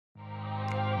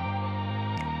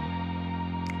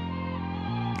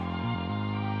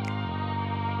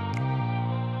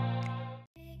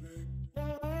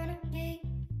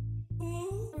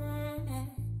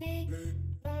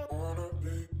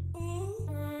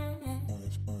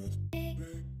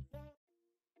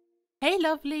Hey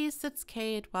lovelies, it's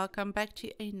Kate. Welcome back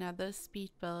to another speed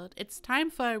build. It's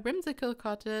time for a Whimsical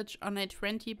Cottage on a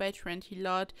 20 by 20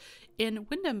 lot in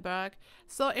Windenburg.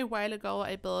 So a while ago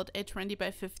I built a 20 by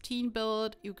 15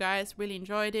 build. You guys really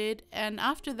enjoyed it, and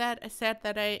after that I said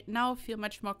that I now feel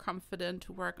much more confident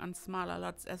to work on smaller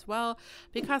lots as well,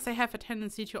 because I have a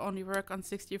tendency to only work on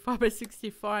 64 by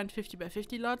 64 and 50 by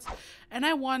 50 lots, and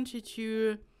I wanted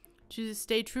to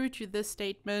stay true to this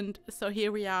statement. So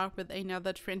here we are with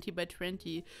another 20 by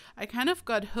 20. I kind of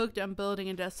got hooked on building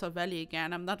in Desert Valley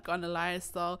again, I'm not gonna lie,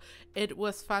 so it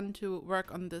was fun to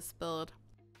work on this build.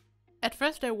 At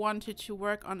first I wanted to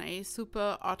work on a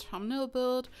super autumnal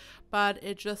build, but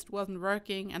it just wasn't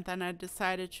working, and then I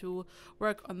decided to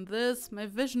work on this. My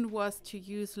vision was to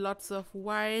use lots of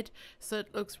white, so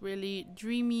it looks really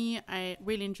dreamy. I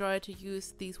really enjoy to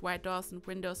use these white doors and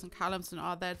windows and columns and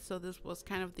all that, so this was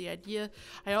kind of the idea.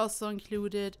 I also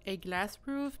included a glass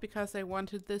roof because I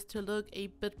wanted this to look a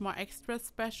bit more extra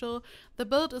special. The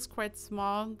build is quite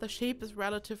small, the shape is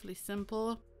relatively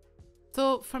simple.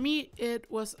 So for me, it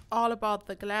was all about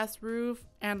the glass roof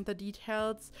and the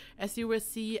details. As you will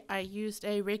see, I used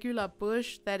a regular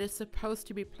bush that is supposed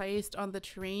to be placed on the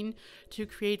terrain to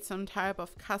create some type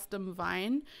of custom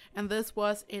vine. And this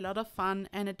was a lot of fun,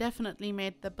 and it definitely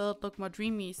made the build look more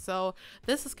dreamy. So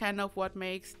this is kind of what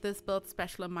makes this build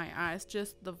special in my eyes.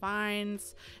 Just the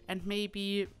vines and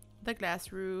maybe the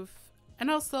glass roof, and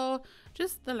also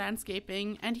just the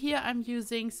landscaping. And here I'm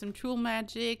using some tool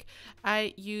magic.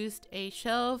 I used a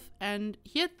shelf, and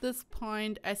here at this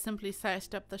point I simply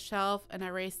sized up the shelf and I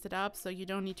raised it up, so you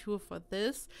don't need tool for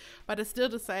this, but I still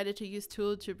decided to use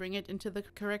tool to bring it into the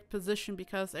correct position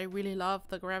because I really love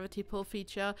the gravity pull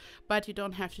feature. But you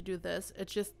don't have to do this,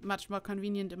 it's just much more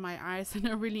convenient in my eyes and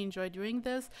I really enjoy doing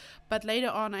this. But later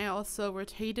on I also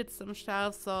rotated some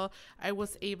shelves, so I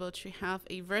was able to have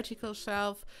a vertical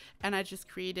shelf, and I just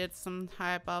created some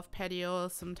type of patio,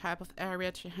 some type of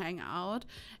area to hang out.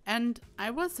 And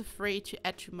I was afraid to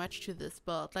add too much to this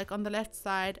build. Like on the left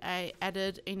side I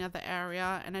added another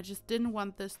area, and I just didn't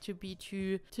want this to be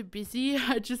too busy.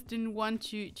 I just didn't want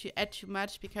to add too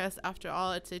much, because after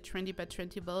all it's a 20 by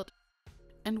 20 build.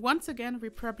 And once again, we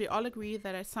probably all agree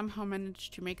that I somehow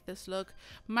managed to make this look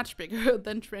much bigger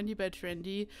than 20 by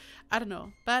 20. I don't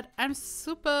know, but I'm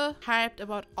super hyped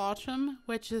about autumn,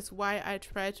 which is why I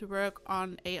try to work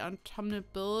on a autumnal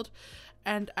build,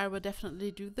 and I will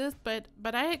definitely do this. But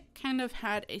I kind of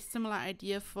had a similar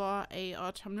idea for a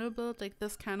autumnal build, like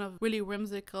this kind of really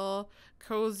whimsical,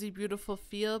 cozy, beautiful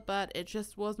feel, but it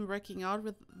just wasn't working out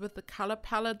with the color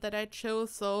palette that I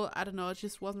chose. So I don't know, it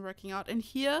just wasn't working out. And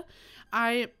here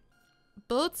I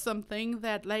built something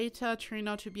that later turned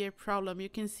out to be a problem. You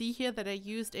can see here that I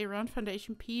used a round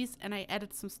foundation piece and I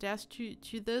added some stairs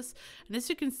to this, and as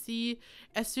you can see,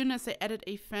 as soon as I added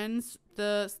a fence,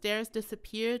 the stairs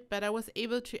disappeared, but I was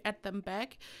able to add them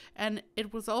back and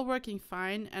it was all working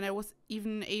fine. And I was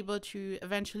even able to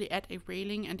eventually add a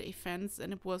railing and a fence,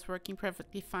 and it was working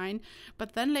perfectly fine.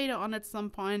 But then later on at some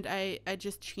point I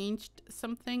just changed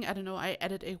something. I don't know, I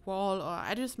added a wall, or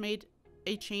I just made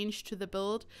a change to the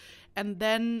build, and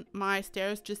then my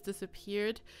stairs just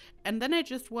disappeared. And then I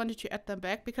just wanted to add them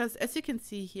back, because as you can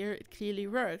see here, it clearly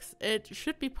works. It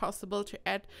should be possible to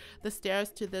add the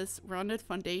stairs to this rounded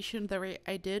foundation the way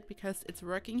I did, because it's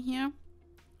working here.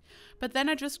 But then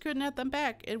I just couldn't add them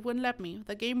back. It wouldn't let me.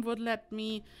 The game would let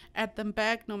me add them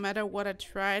back no matter what I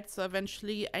tried. So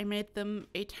eventually I made them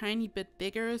a tiny bit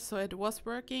bigger, so it was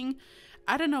working.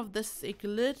 I don't know if this is a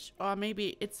glitch, or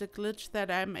maybe it's a glitch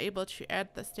that I'm able to add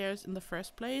the stairs in the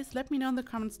first place. Let me know in the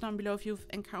comments down below if you've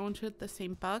encountered the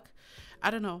same bug. I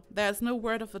don't know. There's no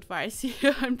word of advice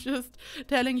here. I'm just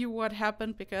telling you what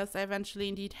happened, because I eventually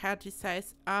indeed had to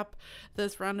size up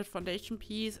this rounded foundation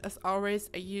piece. As always,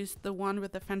 I used the one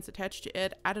with the fence attached to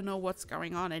it. I don't know what's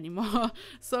going on anymore.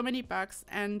 So many bugs.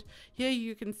 And here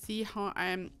you can see how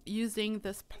I'm using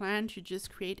this plan to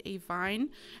just create a vine,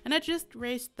 and I just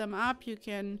raised them up. You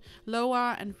can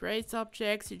lower and raise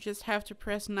objects. You just have to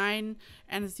press 9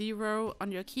 and 0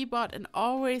 on your keyboard, and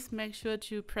always make sure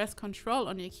to press Control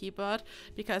on your keyboard,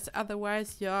 because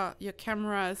otherwise your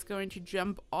camera is going to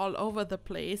jump all over the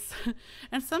place.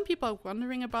 And some people are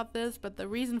wondering about this, but the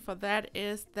reason for that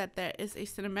is that there is a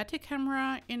cinematic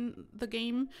camera in the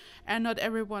game, and not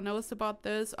everyone knows about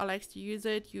this or likes to use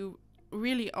it. You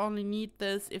really only need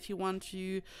this if you want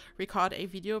to record a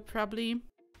video, probably.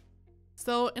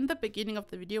 So in the beginning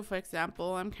of the video, for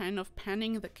example, I'm kind of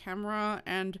panning the camera,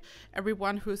 and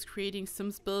everyone who's creating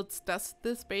Sims builds does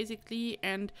this basically,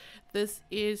 and this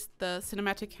is the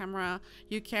cinematic camera.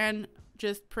 You can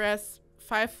just press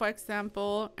 5, for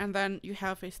example, and then you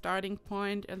have a starting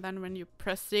point, and then when you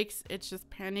press 6, it's just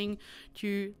panning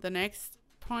to the next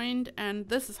point. And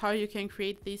this is how you can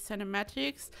create these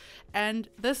cinematics. And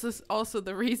this is also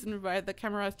the reason why the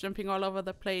camera is jumping all over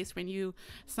the place when you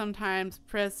sometimes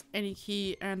press any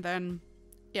key, and then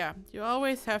yeah, you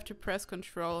always have to press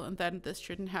Control, and then this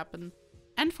shouldn't happen.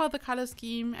 And for the color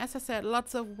scheme, as I said,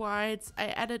 lots of whites. I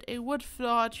added a wood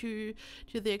floor to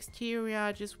the exterior.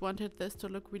 I just wanted this to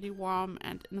look really warm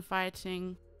and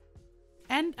inviting.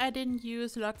 And I didn't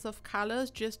use lots of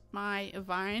colors, just my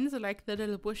vines, like the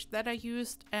little bush that I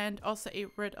used. And also a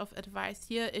word of advice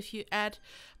here: if you add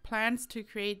plants to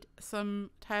create some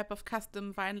type of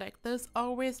custom vine like this,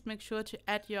 always make sure to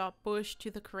add your bush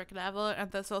to the correct level.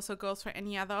 And this also goes for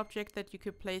any other object that you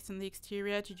could place in the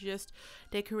exterior to just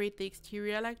decorate the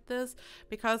exterior like this.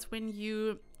 Because when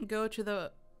you go to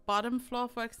the bottom floor,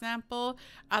 for example,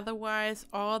 otherwise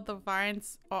all the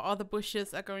vines or all the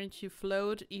bushes are going to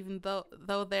float, even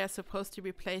though they're supposed to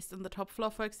be placed on the top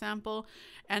floor, for example.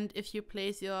 And if you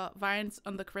place your vines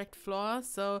on the correct floor,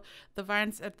 so the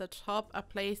vines at the top are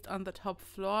placed on the top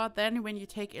floor, then when you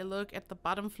take a look at the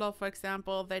bottom floor, for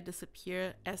example, they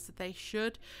disappear as they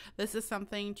should. This is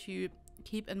something to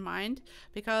keep in mind,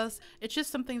 because it's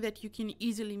just something that you can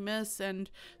easily miss and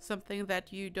something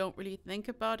that you don't really think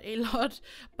about a lot.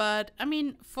 But I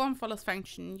mean, form follows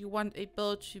function. You want a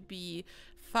build to be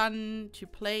fun to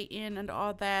play in and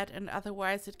all that, and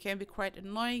otherwise it can be quite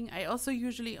annoying. I also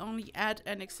usually only add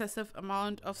an excessive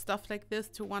amount of stuff like this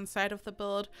to one side of the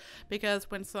build,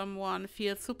 because when someone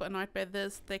feels super annoyed by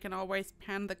this, they can always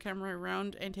pan the camera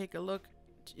around and take a look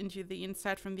into the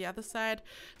inside from the other side.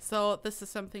 So this is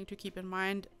something to keep in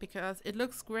mind, because it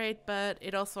looks great, but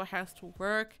it also has to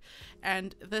work.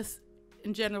 And this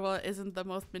in general isn't the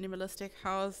most minimalistic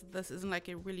house. This isn't like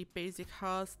a really basic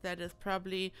house that is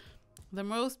probably the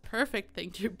most perfect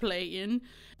thing to play in,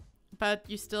 but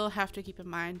you still have to keep in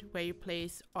mind where you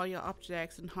place all your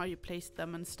objects and how you place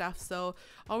them and stuff. So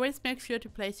always make sure to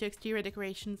place your exterior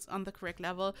decorations on the correct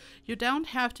level. You don't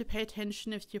have to pay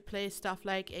attention if you place stuff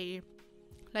like a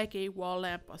wall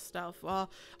lamp or stuff, or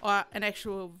an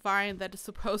actual vine that is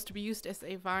supposed to be used as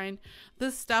a vine.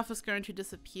 This stuff is going to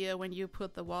disappear when you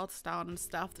put the walls down and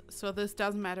stuff, so this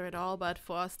doesn't matter at all. But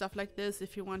for stuff like this,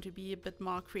 if you want to be a bit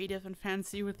more creative and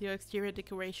fancy with your exterior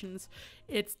decorations,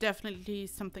 it's definitely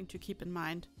something to keep in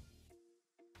mind.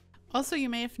 Also, you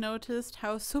may have noticed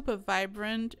how super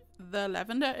vibrant the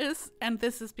lavender is, and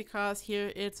this is because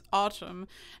here it's autumn,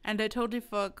 and I totally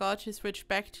forgot to switch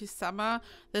back to summer.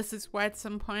 This is why at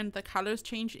some point the colors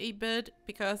change a bit,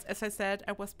 because as I said,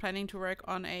 I was planning to work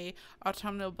on a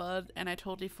autumnal build, and I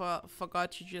totally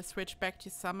forgot to just switch back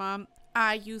to summer.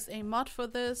 I use a mod for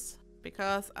this,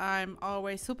 because I'm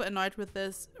always super annoyed with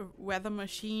this weather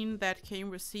machine that came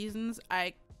with seasons.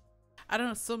 I don't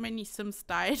know, so many Sims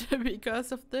died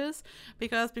because of this,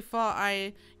 because before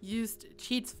I used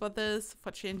cheats for this,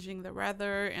 for changing the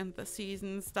weather and the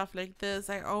seasons, stuff like this.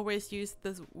 I always used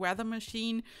this weather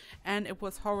machine, and it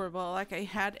was horrible. Like, I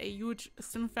had a huge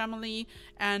Sim family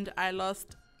and I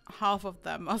lost half of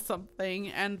them or something,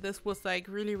 and this was like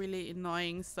really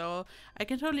annoying. So I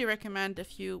can totally recommend,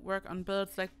 if you work on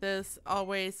builds like this,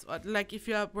 always, or like if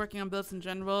you are working on builds in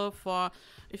general, for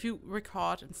if you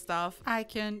record and stuff, I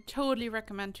can totally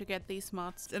recommend to get these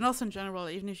mods. And also in general,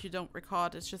 even if you don't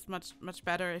record, it's just much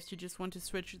better if you just want to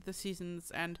switch the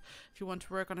seasons and if you want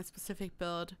to work on a specific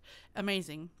build.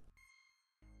 Amazing.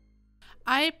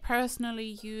 I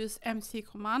personally use MC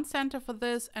Command Center for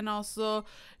this, and also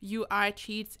UI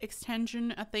Cheats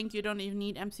extension. I think you don't even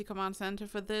need MC Command Center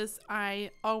for this.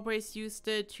 I always used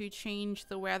it to change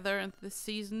the weather and the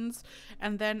seasons,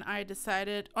 and then I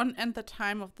decided and the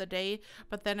time of the day,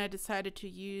 but then I decided to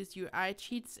use UI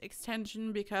Cheats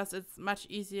extension because it's much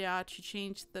easier to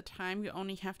change the time. You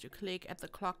only have to click at the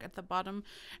clock at the bottom,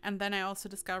 and then I also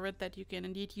discovered that you can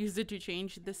indeed use it to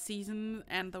change the season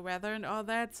and the weather and all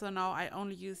that. So now I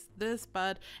only use this,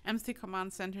 but MC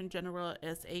Command Center in general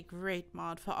is a great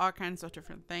mod for all kinds of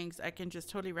different things. I can just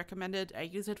totally recommend it. I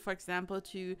use it, for example,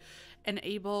 to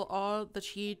enable all the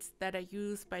cheats that I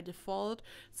use by default,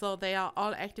 so they are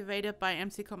all activated by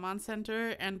MC Command Center,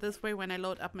 and this way when I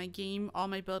load up my game, all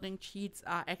my building cheats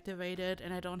are activated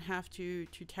and I don't have to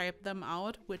type them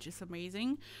out, which is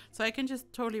amazing. So I can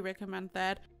just totally recommend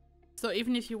that. So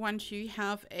even if you want to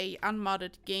have a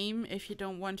unmodded game, if you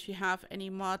don't want to have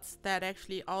any mods that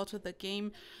actually alter the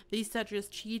game, these are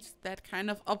just cheats that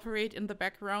kind of operate in the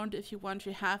background if you want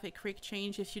to have a quick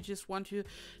change, if you just want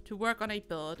to work on a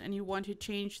build and you want to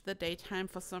change the daytime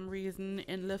for some reason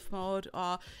in live mode,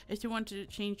 or if you want to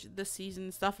change the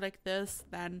season, stuff like this,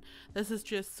 then this is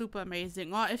just super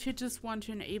amazing. Or if you just want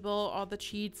to enable all the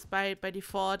cheats by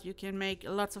default, you can make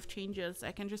lots of changes.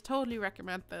 I can just totally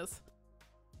recommend this.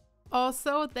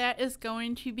 Also, there is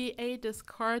going to be a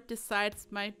Discord Decides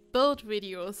My Build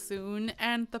video soon,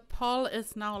 and the poll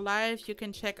is now live. You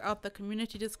can check out the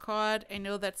community Discord. I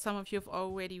know that some of you have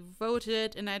already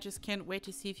voted, and I just can't wait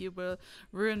to see if you will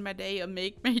ruin my day or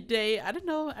make my day. I don't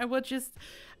know.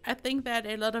 I think that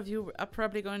a lot of you are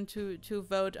probably going to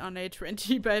vote on a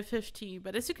 20 by 50,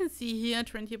 but as you can see here,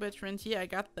 20 by 20, I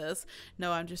got this.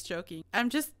 No, I'm just joking. I'm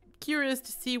just curious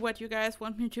to see what you guys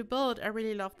want me to build. I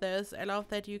really love this. I love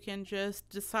that you can just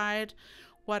decide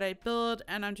what I build,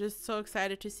 and I'm just so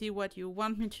excited to see what you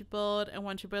want me to build. I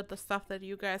want to build the stuff that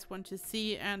you guys want to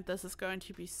see, and this is going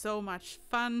to be so much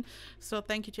fun. So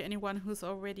thank you to anyone who's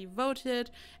already voted,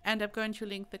 and I'm going to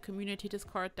link the community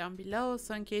Discord down below,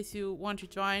 so in case you want to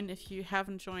join, if you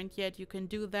haven't joined yet, you can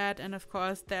do that. And of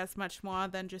course, there's much more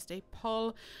than just a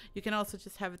poll. You can also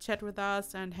just have a chat with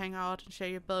us and hang out and share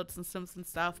your builds and sims and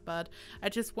stuff. But I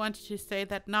just wanted to say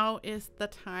that now is the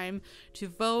time to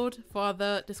vote for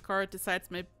the Discord Decides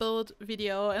My Build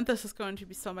video, and this is going to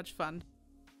be so much fun.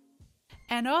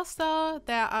 And also,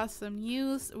 there are some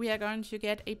news. We are going to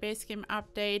get a base game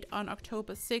update on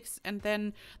October 6th, and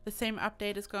then the same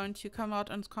update is going to come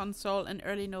out on console in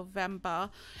early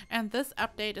November. And this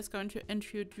update is going to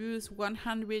introduce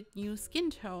 100 new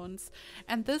skin tones.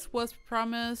 And this was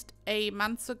promised a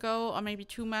month ago, or maybe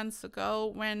 2 months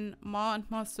ago, when more and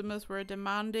more simmers were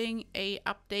demanding a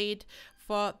update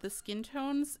for the skin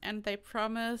tones, and they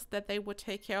promised that they would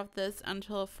take care of this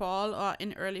until fall or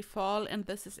in early fall, and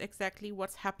this is exactly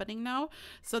what's happening now.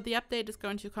 So the update is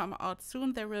going to come out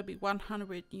soon. There will be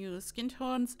 100 new skin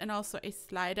tones and also a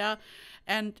slider,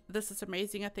 and this is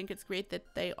amazing. I think it's great that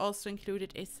they also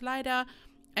included a slider,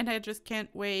 and I just can't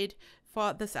wait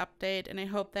for this update, and I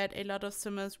hope that a lot of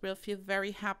simmers will feel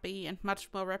very happy and much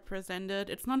more represented.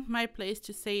 It's not my place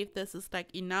to say if this is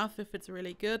like enough, if it's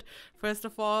really good. First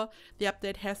of all, the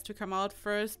update has to come out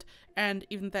first, and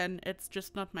even then it's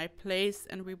just not my place,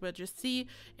 and we will just see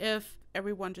if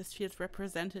everyone just feels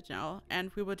represented now,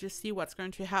 and we will just see what's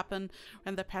going to happen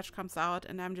when the patch comes out.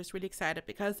 And I'm just really excited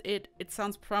because it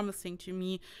sounds promising to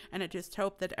me, and I just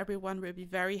hope that everyone will be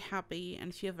very happy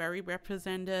and feel very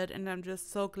represented. And I'm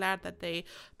just so glad that they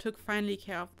took finally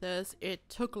care of this. It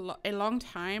took a long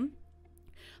time,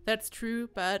 that's true,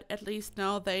 but at least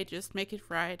now they just make it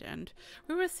right, and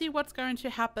we will see what's going to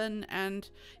happen. And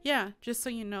yeah, just so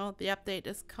you know, the update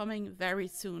is coming very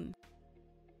soon.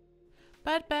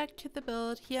 But back to the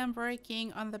build. Here I'm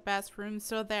working on the bathroom,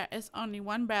 so there is only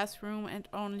one bathroom and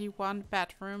only one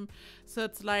bedroom. So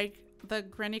it's like the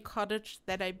granny cottage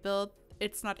that I built.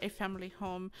 It's not a family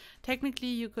home. Technically,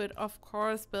 you could of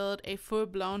course build a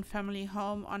full-blown family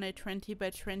home on a 20 by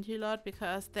 20 lot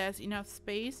because there's enough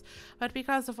space, but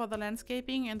because of all the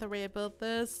landscaping and the way I built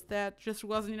this, there just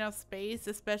wasn't enough space.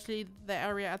 Especially the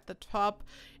area at the top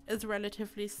is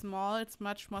relatively small. It's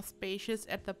much more spacious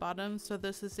at the bottom, so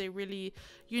this is a really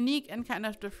unique and kind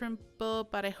of different build,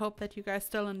 but I hope that you guys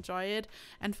still enjoy it.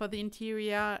 And for the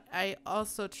interior, I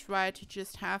also try to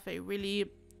just have a really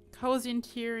cozy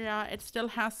interior. It still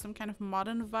has some kind of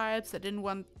modern vibes. I didn't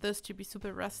want this to be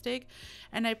super rustic,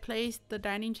 and I placed the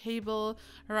dining table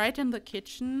right in the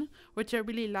kitchen, which I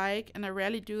really like. And I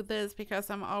rarely do this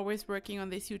because I'm always working on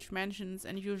these huge mansions,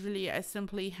 and usually I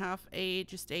simply have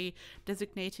just a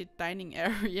designated dining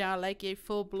area, like a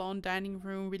full-blown dining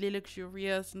room, really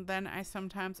luxurious, and then I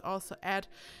sometimes also add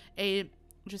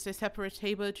just a separate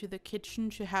table to the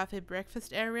kitchen to have a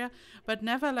breakfast area, but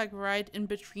never like right in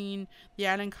between the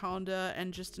island counter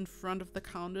and just in front of the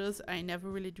counters. I never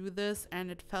really do this,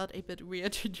 and it felt a bit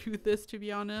weird to do this, to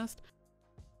be honest.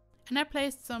 And I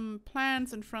placed some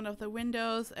plants in front of the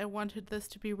windows. I wanted this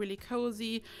to be really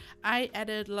cozy. I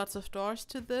added lots of doors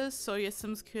to this, so your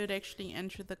sims could actually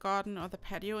enter the garden or the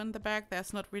patio in the back.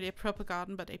 There's not really a proper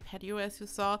garden, but a patio, as you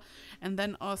saw. And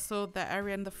then also the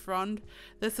area in the front.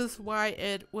 This is why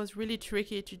it was really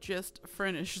tricky to just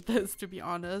furnish this, to be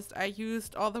honest. I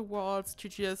used all the walls to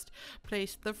just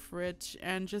place the fridge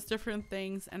and just different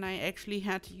things, and I actually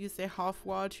had to use a half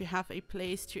wall to have a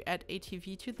place to add a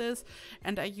TV to this.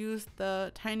 And I used used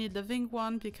the tiny living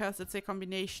one because it's a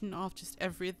combination of just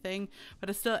everything, but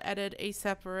I still added a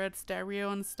separate stereo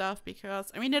and stuff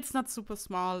because, I mean, it's not super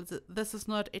small. This is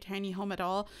not a tiny home at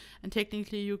all, and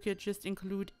technically you could just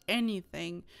include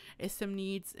anything a sim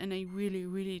needs in a really,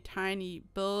 really tiny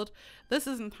build. This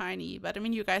isn't tiny, but I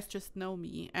mean, you guys just know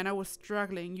me, and I was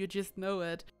struggling, you just know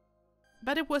it.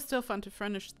 But it was still fun to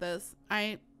furnish this.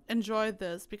 I enjoy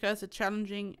this because it's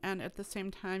challenging, and at the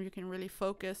same time you can really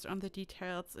focus on the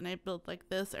details in a build like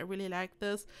this. I really like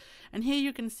this. And here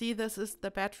you can see this is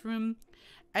the bedroom.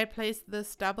 I placed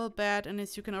this double bed, and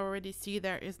as you can already see,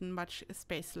 there isn't much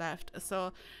space left,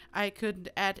 so I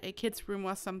could add a kid's room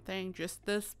or something, just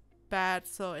this bed.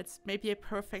 So it's maybe a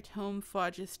perfect home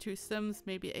for just 2 sims,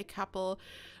 maybe a couple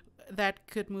that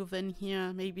could move in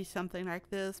here, maybe something like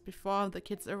this before the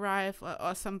kids arrive,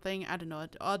 or something. I don't know,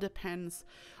 it all depends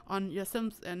on your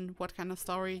sims and what kind of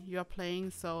story you're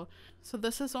playing. So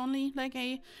this is only like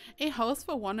a house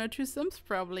for 1 or 2 sims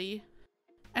probably.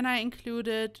 And I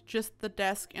included just the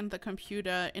desk and the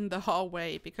computer in the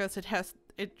hallway because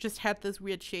it just had this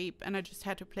weird shape, and I just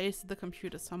had to place the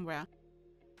computer somewhere.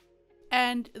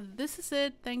 And this is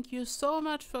it. Thank you so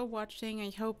much for watching. I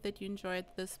hope that you enjoyed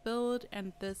this build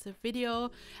and this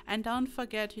video. And don't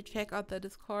forget to check out the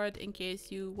Discord in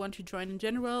case you want to join in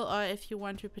general, or if you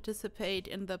want to participate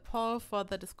in the poll for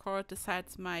the Discord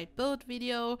besides my build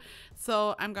video.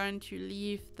 So I'm going to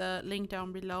leave the link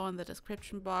down below in the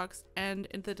description box. And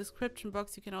in the description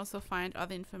box you can also find all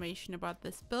the information about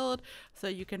this build. So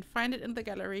you can find it in the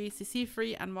gallery, CC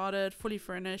free, unmodded, fully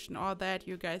furnished, and all that.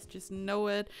 You guys just know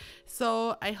it.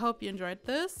 So I hope you enjoyed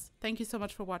this. Thank you so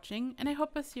much for watching, and I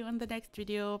hope I see you in the next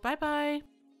video. Bye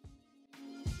bye!